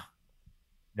 Yeah.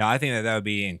 No, I think that would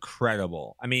be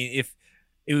incredible. I mean, if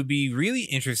it would be really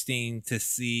interesting to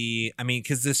see, I mean,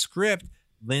 because the script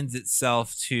lends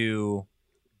itself to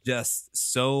just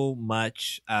so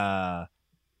much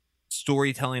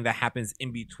storytelling that happens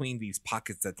in between these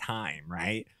pockets of time,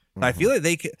 right? So I feel like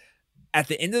they could, at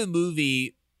the end of the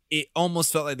movie, it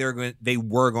almost felt like they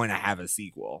were going to have a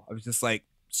sequel. I was just like,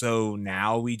 so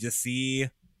now we just see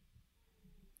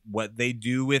what they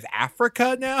do with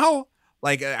Africa now.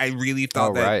 Like I really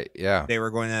thought they were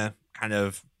going to kind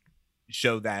of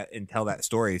show that and tell that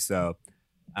story. So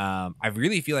I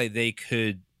really feel like they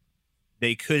could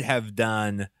have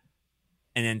done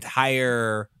an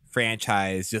entire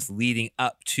franchise just leading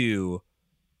up to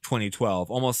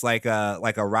 2012, almost like a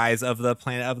Rise of the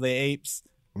Planet of the Apes,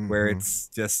 where it's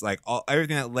just like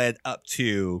everything that led up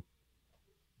to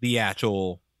the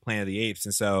actual Planet of the Apes.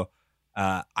 And so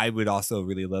I would also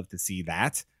really love to see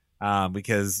that,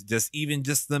 because just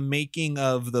the making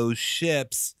of those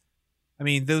ships, I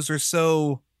mean, those are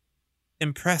so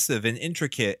impressive and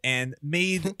intricate and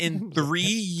made in 3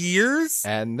 years.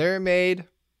 And they're made.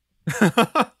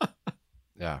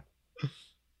 Yeah.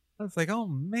 I was like, oh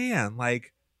man,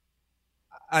 like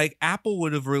Apple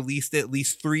would have released at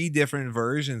least 3 different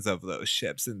versions of those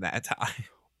ships in that time.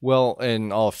 Well,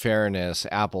 in all fairness,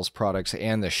 Apple's products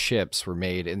and the ships were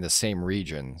made in the same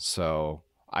region. So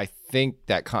I think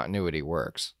that continuity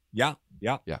works. Yeah.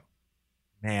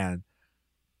 Man.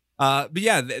 But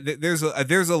yeah, there's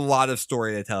a lot of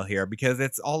story to tell here because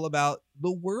it's all about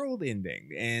the world ending,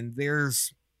 and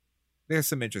there's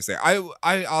some interest there.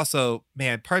 I also,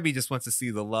 man, part of me just wants to see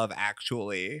the Love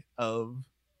Actually of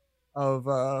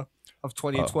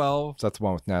 2012. So that's the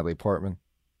one with Natalie Portman.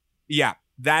 Yeah,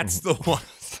 that's the one.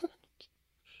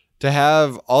 To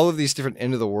have all of these different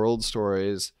end of the world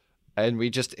stories, and we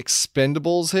just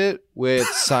Expendables it with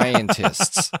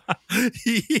scientists.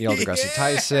 Neil deGrasse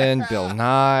Tyson, Bill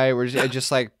Nye. We're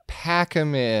just like pack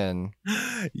them in.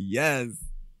 Yes.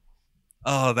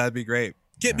 Oh, that'd be great.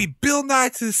 Get me Bill Nye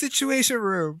to the Situation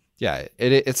Room. Yeah,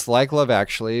 it's like Love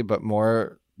Actually, but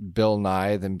more Bill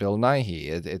Nye than Bill Nighy.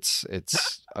 It's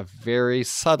a very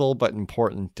subtle but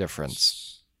important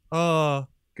difference. Oh,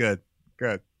 good.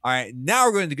 All right, now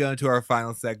we're going to go into our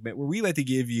final segment where we like to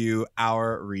give you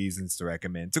our reasons to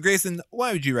recommend. So, Grayson,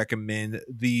 why would you recommend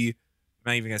I'm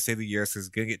not even going to say the years because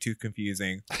it's going to get too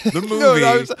confusing. The movie.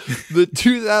 The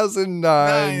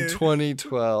 2009,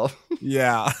 2012.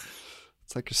 Yeah.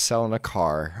 It's like you're selling a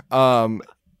car.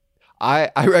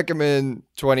 I recommend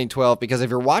 2012 because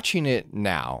if you're watching it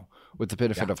now with the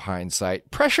benefit of hindsight,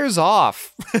 pressure's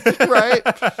off, right?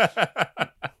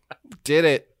 Did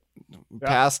it.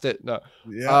 Past it. No.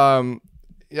 Yeah.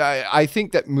 I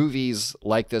think that movies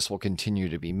like this will continue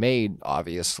to be made,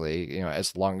 obviously. You know,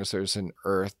 as long as there's an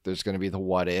Earth, there's going to be the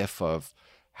what if of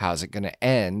how's it going to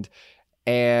end.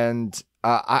 And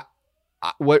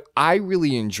what I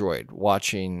really enjoyed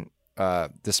watching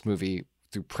this movie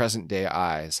through present day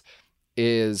eyes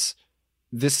is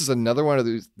this is another one of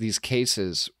these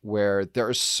cases where there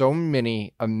are so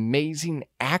many amazing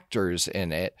actors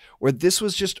in it where this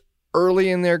was just early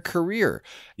in their career.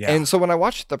 Yeah. And so when I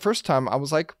watched it the first time, I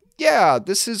was like, yeah,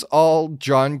 this is all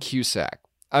John Cusack.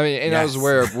 I mean, and I was Yes.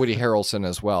 aware of Woody Harrelson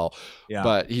as well, Yeah.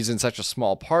 but he's in such a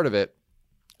small part of it.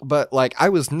 But like, I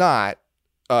was not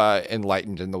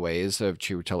enlightened in the ways of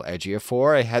Chiwetel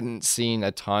Ejiofor. I hadn't seen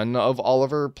a ton of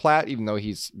Oliver Platt, even though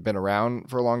he's been around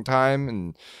for a long time,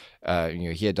 and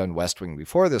he had done West Wing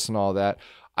before this and all that.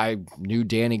 I knew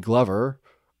Danny Glover,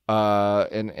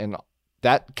 and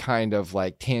that kind of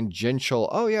like tangential.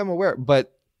 Oh yeah, I'm aware,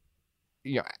 but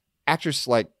actors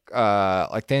like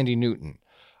Thandie Newton,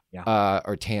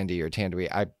 or Tandy or Tandy.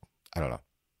 I don't know.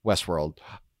 Westworld.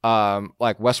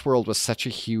 Like Westworld was such a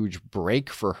huge break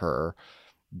for her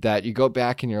that you go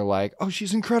back and you're like, oh,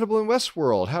 she's incredible in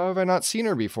Westworld. How have I not seen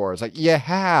her before? It's like, you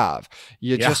have.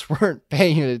 You just weren't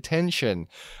paying attention.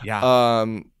 Yeah.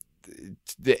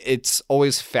 It's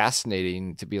always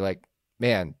fascinating to be like,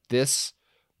 man, this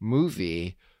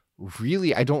movie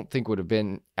really, I don't think would have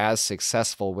been as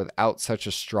successful without such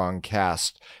a strong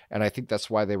cast. And I think that's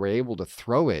why they were able to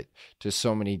throw it to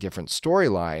so many different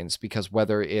storylines, because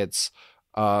whether it's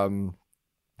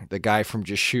the guy from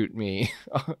Just Shoot Me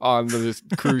on the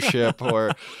cruise ship,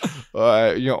 or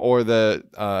the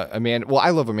Amanda. Well,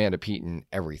 I love Amanda Peet in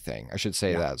everything. I should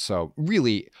say that. So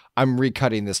really, I'm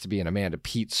recutting this to be an Amanda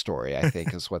Peet story, I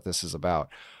think is what this is about.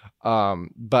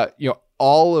 But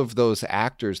all of those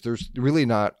actors, there's really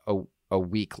not a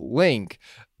weak link.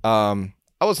 I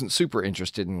wasn't super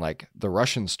interested in like the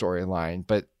Russian storyline,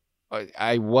 but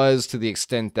I was, to the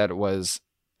extent that it was,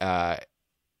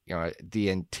 the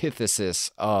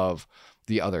antithesis of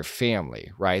the other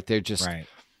family, right? They're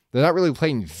not really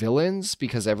playing villains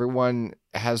because everyone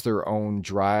has their own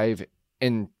drive.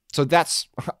 And so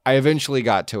I eventually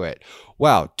got to it.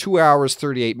 Wow. 2 hours,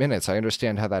 38 minutes. I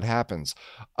understand how that happens.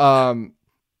 All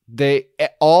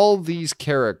these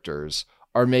characters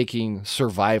are making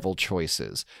survival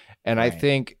choices. And I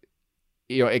think,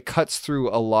 it cuts through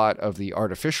a lot of the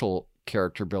artificial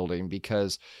character building,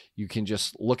 because you can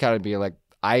just look at it and be like,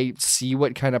 I see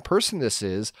what kind of person this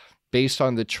is based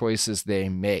on the choices they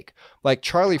make. Like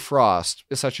Charlie Frost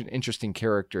is such an interesting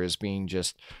character as being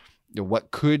just what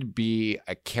could be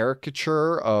a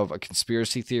caricature of a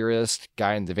conspiracy theorist,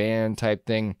 guy in the van type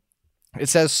thing. It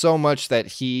says so much that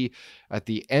he, at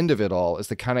the end of it all, is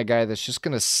the kind of guy that's just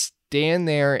going to stand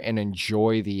there and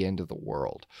enjoy the end of the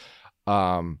world.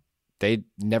 They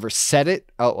never said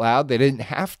it out loud. They didn't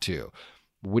have to.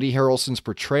 Woody Harrelson's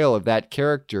portrayal of that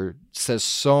character says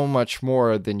so much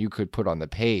more than you could put on the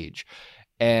page.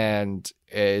 And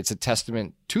it's a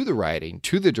testament to the writing,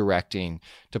 to the directing,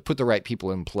 to put the right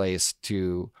people in place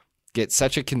to get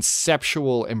such a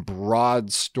conceptual and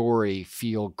broad story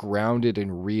feel grounded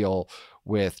and real,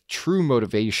 with true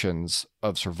motivations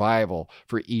of survival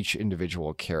for each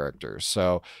individual character.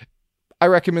 So I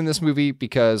recommend this movie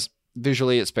because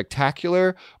visually it's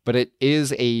spectacular, but it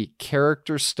is a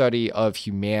character study of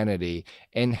humanity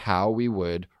and how we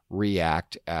would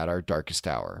react at our darkest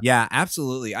hour. Yeah,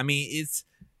 absolutely. I mean,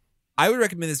 I would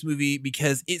recommend this movie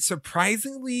because it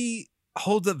surprisingly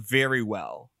holds up very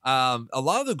well. A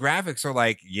lot of the graphics are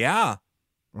like,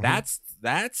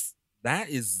 that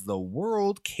is the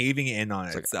world caving in on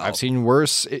itself. I've seen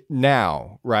worse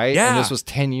now, right? Yeah. And this was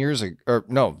 10 years ago, or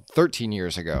no, 13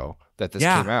 years ago that this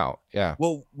came out. Yeah.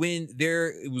 Well,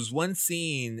 it was one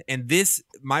scene, and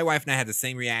my wife and I had the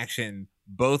same reaction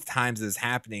both times it was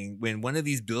happening, when one of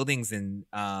these buildings in,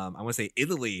 I want to say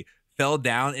Italy, fell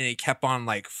down, and it kept on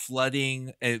like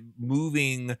flooding and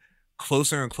moving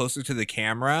closer and closer to the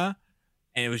camera.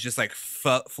 And it was just like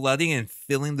flooding and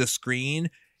filling the screen.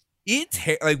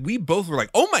 Like we both were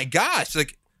like, oh my gosh,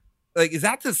 like is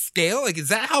that the scale? Like, is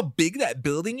that how big that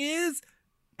building is?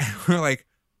 And we're like,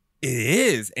 it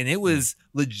is. And it was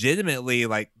legitimately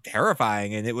like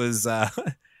terrifying. And it was at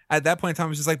that point in time, I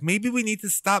was just like, maybe we need to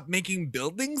stop making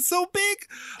buildings so big.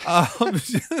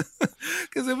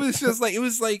 Because it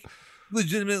was like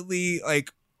legitimately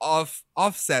like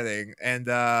offsetting, and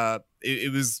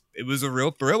it was a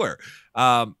real thriller.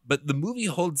 But the movie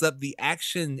holds up. The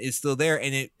action is still there,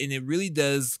 and it really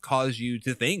does cause you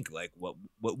to think, like, what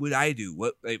would I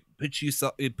do? It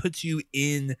puts you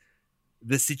in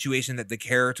the situation that the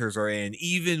characters are in,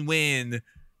 even when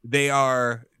they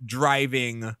are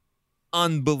driving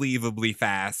unbelievably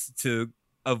fast to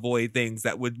avoid things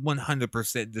that would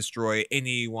 100% destroy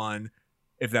anyone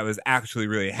if that was actually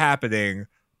really happening.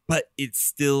 But it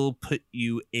still put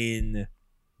you in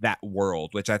that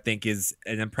world, which I think is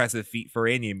an impressive feat for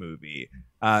any movie.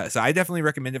 So I definitely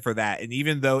recommend it for that. And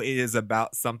even though it is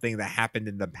about something that happened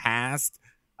in the past,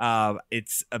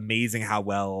 it's amazing how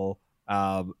well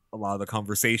a lot of the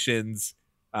conversations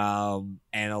and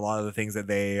a lot of the things that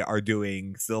they are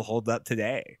doing still hold up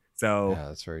today. So yeah,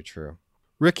 that's very true.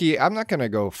 Ricky, I'm not going to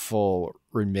go full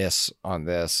remiss on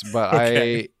this, but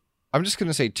Okay. I'm just going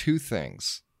to say two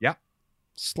things. Yeah.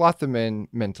 Slot them in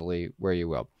mentally where you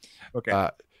will. Okay.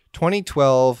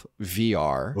 2012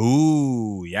 VR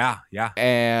Ooh, yeah, yeah.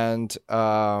 and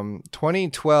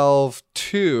 2012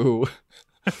 2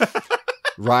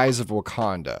 Rise of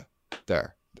Wakanda.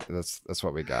 There. That's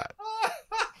what we got.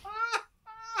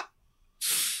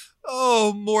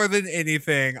 Oh, more than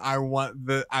anything, I want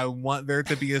there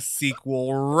to be a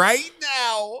sequel right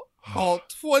now called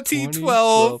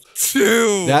 2012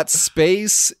 2. That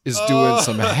space is doing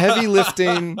some heavy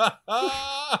lifting.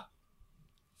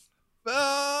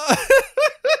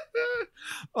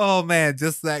 Oh man,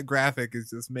 just that graphic is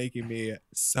just making me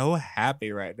so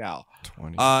happy right now.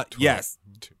 2012 Yes.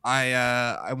 2.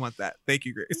 I want that. Thank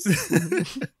you, Grace.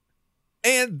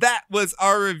 And that was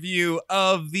our review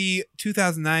of the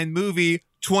 2009 movie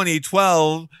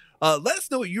 2012. Let us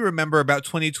know what you remember about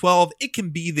 2012. It can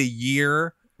be the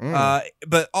year,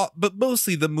 but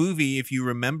mostly the movie if you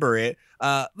remember it.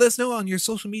 Let us know on your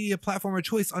social media platform of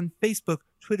choice on Facebook,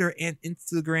 Twitter, and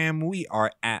Instagram. We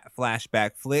are at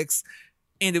Flashback Flicks.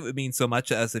 And it would mean so much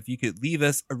to us if you could leave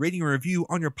us a rating or review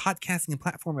on your podcasting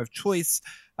platform of choice.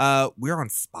 We're on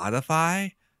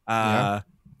Spotify,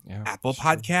 Apple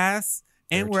Podcasts,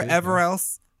 and wherever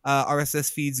else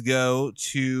RSS feeds go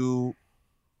to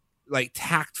like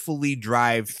tactfully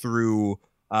drive through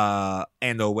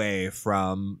and away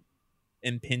from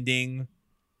impending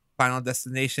Final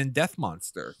Destination Death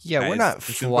Monster. Yeah, we're not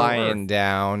flying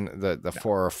down the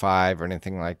 4 or 5 or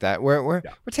anything like that. We're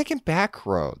taking back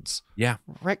roads. Yeah.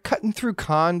 Right, cutting through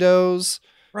condos.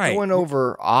 Right. Going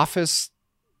over office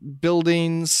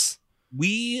buildings.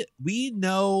 We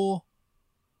know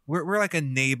we're like a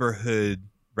neighborhood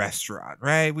restaurant,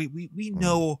 right? We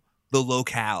know the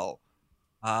locale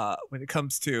when it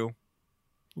comes to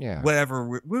whatever.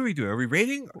 What are we doing? Are we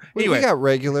rating? Anyway, we got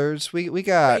regulars. We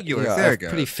got regulars. A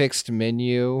pretty fixed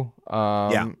menu.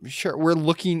 Sure, we're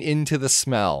looking into the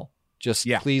smell. Just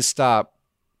please stop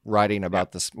writing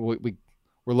about this. We're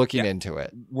looking into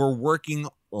it. We're working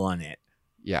on it.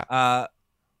 Yeah.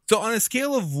 So on a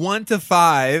scale of 1 to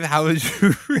 5, how would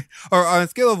you? Or on a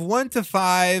scale of 1 to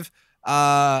 5,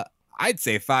 I'd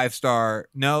say 5-star.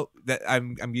 No, that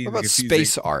I'm getting what about confusing.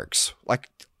 space arcs? Like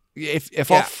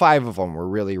if all 5 of them were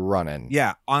really running.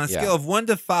 Yeah, on a scale of 1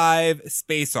 to 5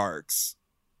 space arcs,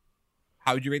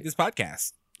 how would you rate this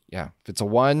podcast? Yeah, if it's a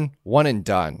 1 and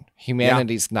done.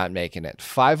 Humanity's not making it.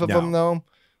 5 of them though,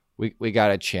 we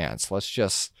got a chance.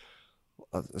 Let's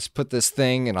put this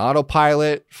thing in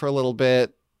autopilot for a little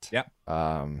bit. Yeah.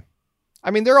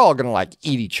 I mean, they're all gonna like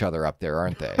eat each other up there,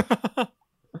 aren't they?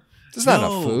 There's not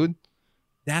enough food.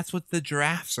 That's what the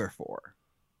giraffes are for.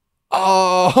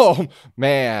 Oh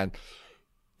man,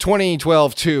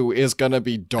 2012 2 is gonna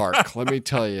be dark. Let me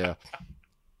tell you.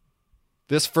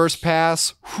 This first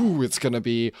pass, it's gonna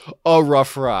be a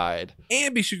rough ride.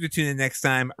 And be sure to tune in next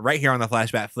time right here on the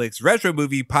Flashback Flicks Retro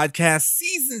Movie Podcast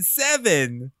Season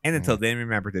 7. And until then,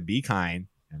 remember to be kind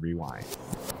and rewind.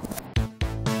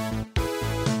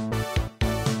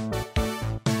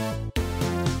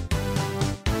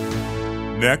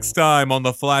 Next time on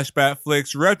the Flashback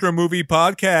Flicks Retro Movie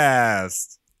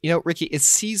Podcast. You know, Ricky, it's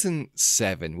season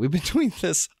 7. We've been doing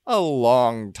this a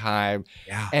long time.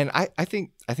 Yeah. And I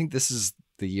think this is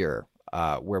the year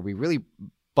where we really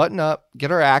button up,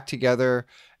 get our act together,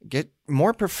 get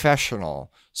more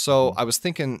professional. So I was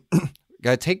thinking,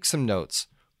 gotta take some notes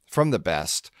from the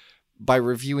best by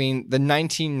reviewing the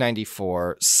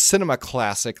 1994 cinema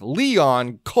classic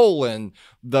Leon: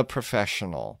 The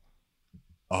Professional.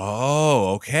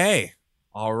 Oh, okay.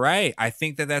 All right. I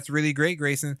think that's really great,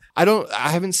 Grayson. I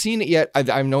haven't seen it yet.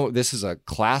 I know this is a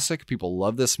classic. People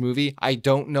love this movie. I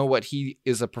don't know what he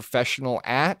is a professional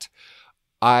at.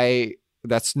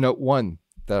 That's note 1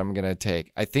 that I'm going to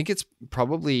take. I think it's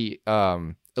probably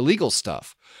illegal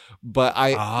stuff, but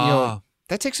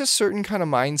that takes a certain kind of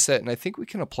mindset, and I think we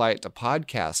can apply it to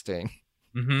podcasting.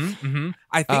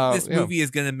 I think this movie is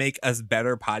going to make us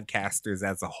better podcasters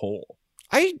as a whole.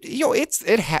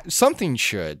 Something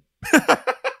should.